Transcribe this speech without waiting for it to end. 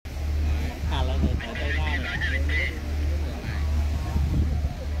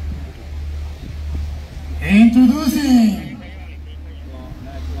Introducing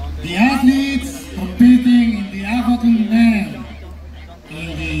the athletes competing in the Aquathlon men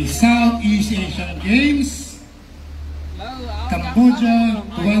in the Southeast Asian Games, Cambodia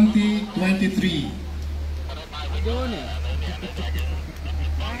 2023.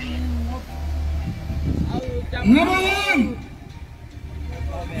 Number 1,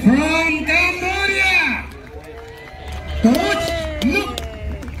 from Cambodia, Coach Luke.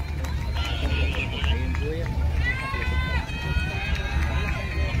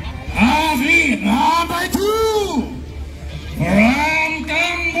 Athlete number 2, from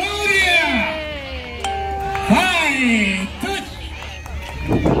Cambodia, Fight Touch.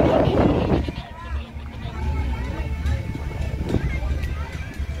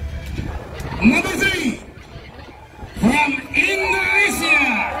 Number 3, from Indonesia,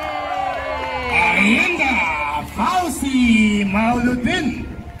 Ayanda Fauzi Mauluddin.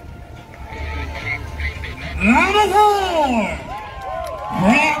 Number 4,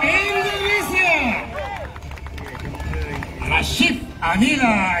 from Indonesia, Rashid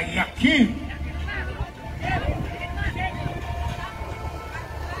Anila Yakin.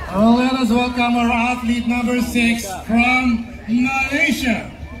 Let us welcome our athlete number 6 from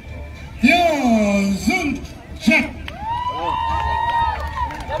Malaysia, Yo Zun Chek.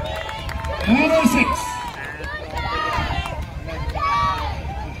 Number 6.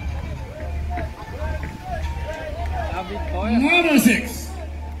 Number 6,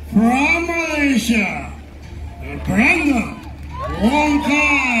 from Malaysia, Brandon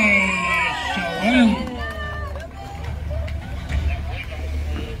Wongkai Shawen.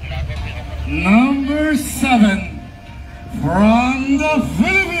 Number 7, from the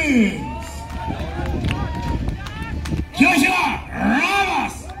Philippines, Joshua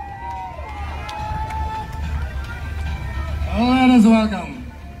Ramos. Let us welcome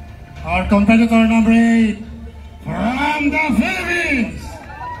our competitor number 8, from the Philippines,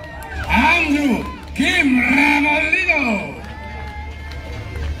 Andrew Kim Ramolino.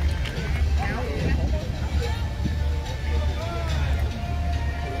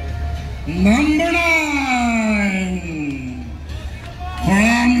 Number 9,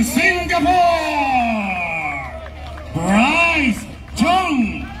 from Singapore, Bryce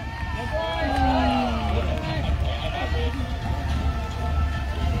Chung.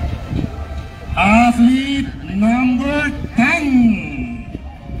 Athlete number 10,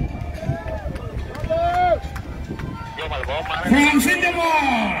 from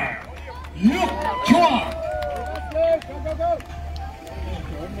Singapore, Luke Chua.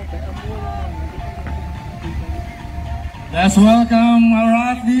 Let's welcome our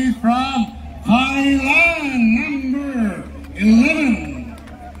athlete from Thailand, number 11,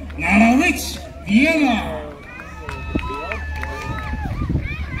 Narawich Vienna.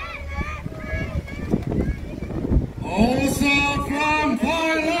 Also from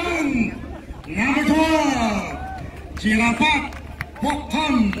Thailand, number 12, Jilapat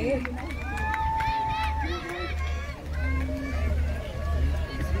Boktam.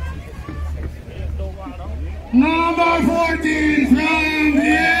 Number 14, from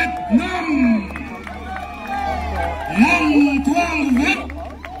Vietnam, Nam Quang Viet.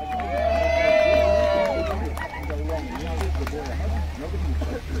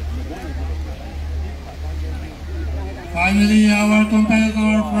 Finally, our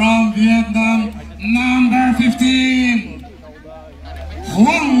competitor from Vietnam, number 15,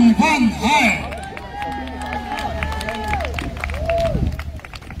 Huang Van Hai.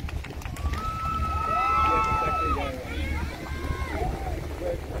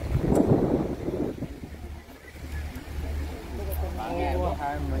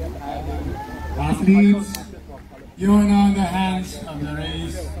 Athletes, you are now in the hands of the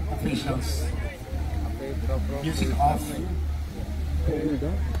race officials. Music off.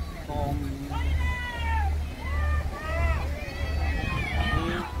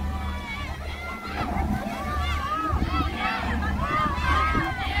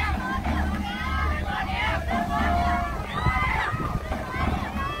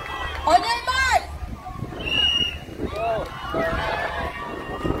 On your mark!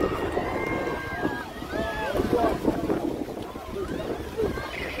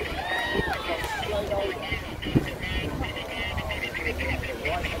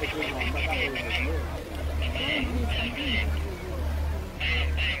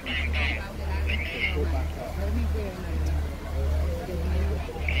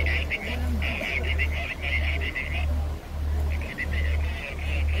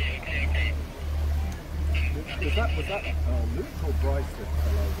 Was that Luke or Bryce that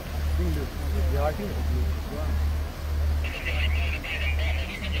fell over? I think Luke. Yeah, I think it was Luke as well.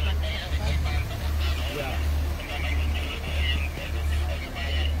 Yeah.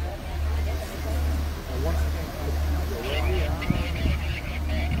 So once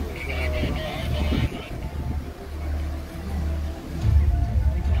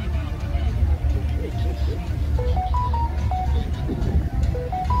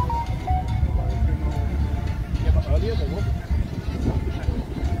yeah, but earlier there wasn't.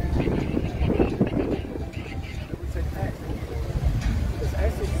 There's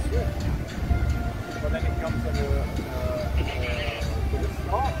S is swift, but then it comes under with a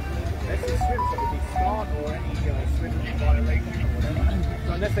start. S is swim, so it would be start or any swim violation or whatever. So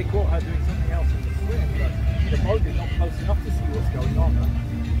unless they caught her doing something else in the swim, but the boat is not close enough to see what's going on.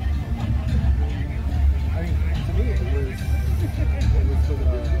 I mean, to me it was for the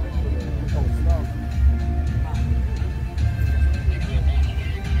whole staff.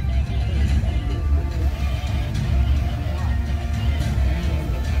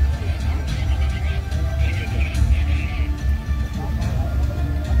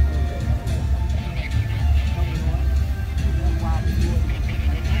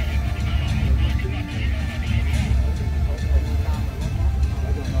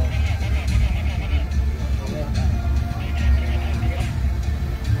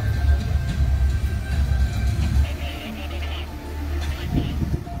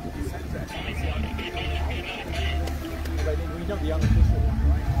 The unofficial one,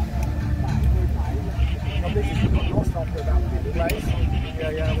 right? No, this is not lost after about 5th place.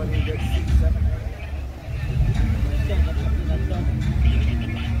 Yeah, when we get 6, 7, 8.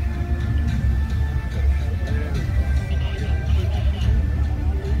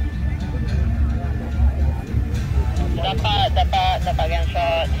 Dapat yang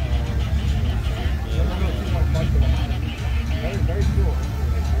shot. Very cool.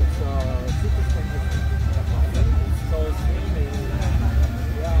 It's super spectacular. So swimming,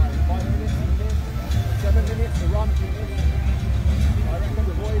 yeah, 5 minutes, 7 minutes to run. I reckon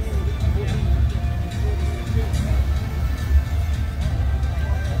the boys.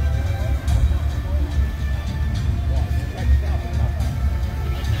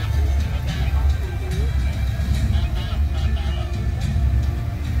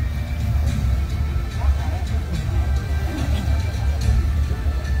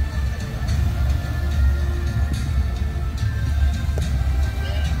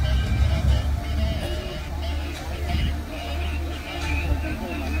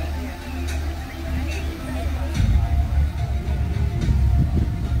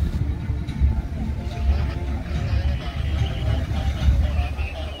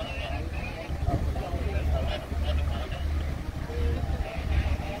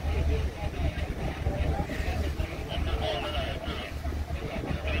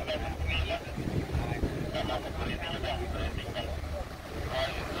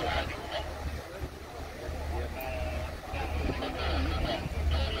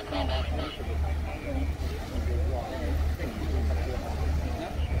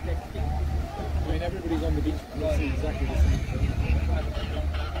 Everybody's on the beach doing exactly the same thing.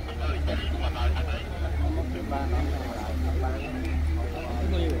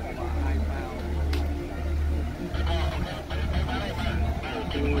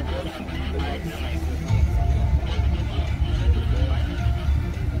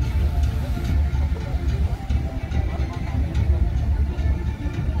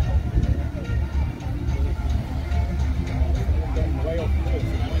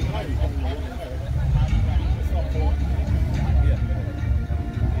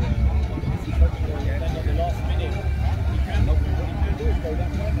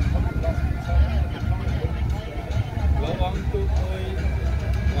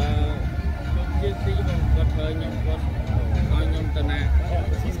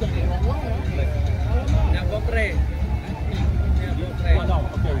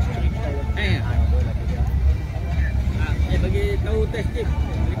 Bagi tahu test tip,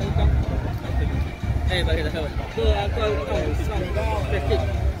 bagi tahu bagi tahu. Tu aku test tip.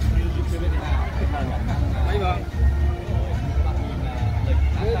 Baik bang.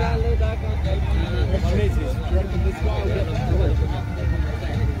 Lu dah kau jadi.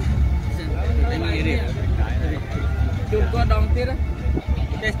 Memang ini. Cuba dong tir.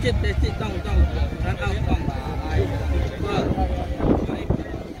 Test tip tong. Run out tong.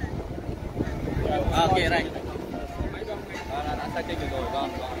 Okay, right. Sakit rồi con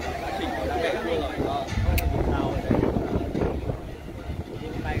chỉnh của nó đẹp rồi con nào đấy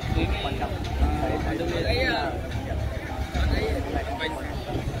này cái quan trọng đấy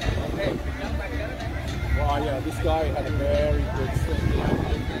wow, yeah, this guy had a very good swim.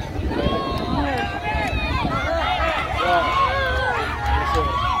 Yeah.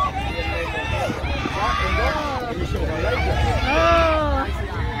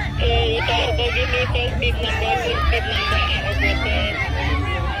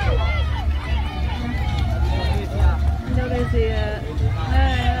 Good,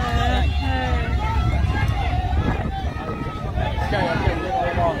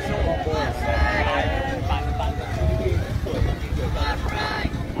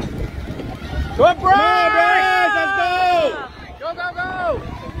 Bryce! Let's go! Go, go, go!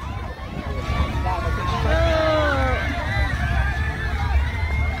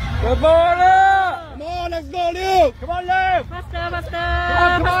 Good ball, Luke! Come on, let's go, Luke! Come on, Luke! Faster, faster,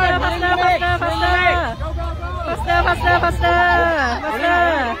 Come on, faster, faster, faster, Go, go, go! faster, faster, faster,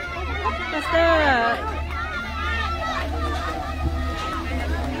 faster, faster.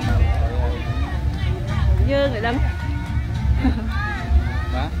 Dương lại đâm.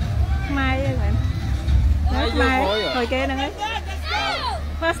 Mai dương lại. Mai hồi kia nè.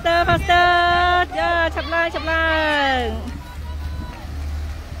 Faster, faster. Chập lên, chập lên.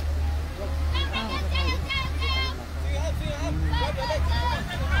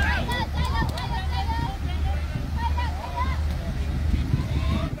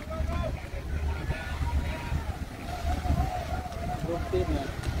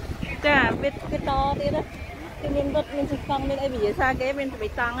 Chà, biết to tí đó. Thì mình vật mình thực phong bên đây bị xa cái bên bị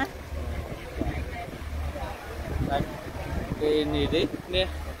tăng á. Cái này đi, nè.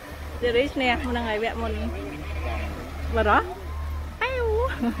 Jadi nè, mình đang ngày vẽ mình vào đó.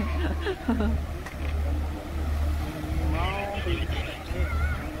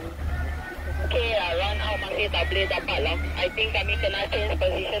 Okay, run out masih tak boleh dapat lah. I think kami kena change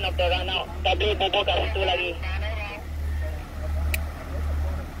position of the run out. Tak boleh bobol kat situ lagi.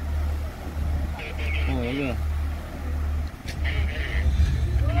 Oh, ya.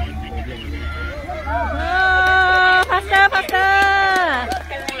 Faster, faster.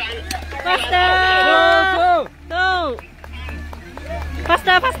 Faster. Go.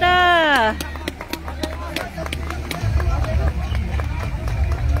 Faster, faster.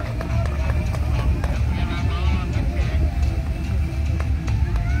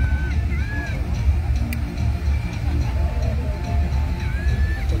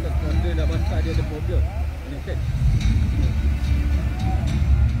 Dia dah basah, dia ada problem. Connected.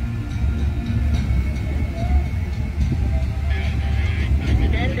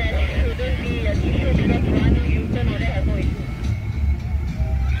 Then there shouldn't be an issue because running U-turn or that has no issue.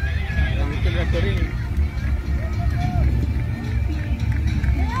 U-turn dah kering.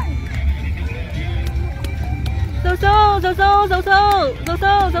 Dâu dâu, dâu dâu, dâu dâu, dâu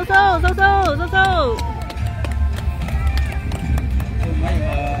dâu, dâu dâu, dâu dâu, dâu dâu.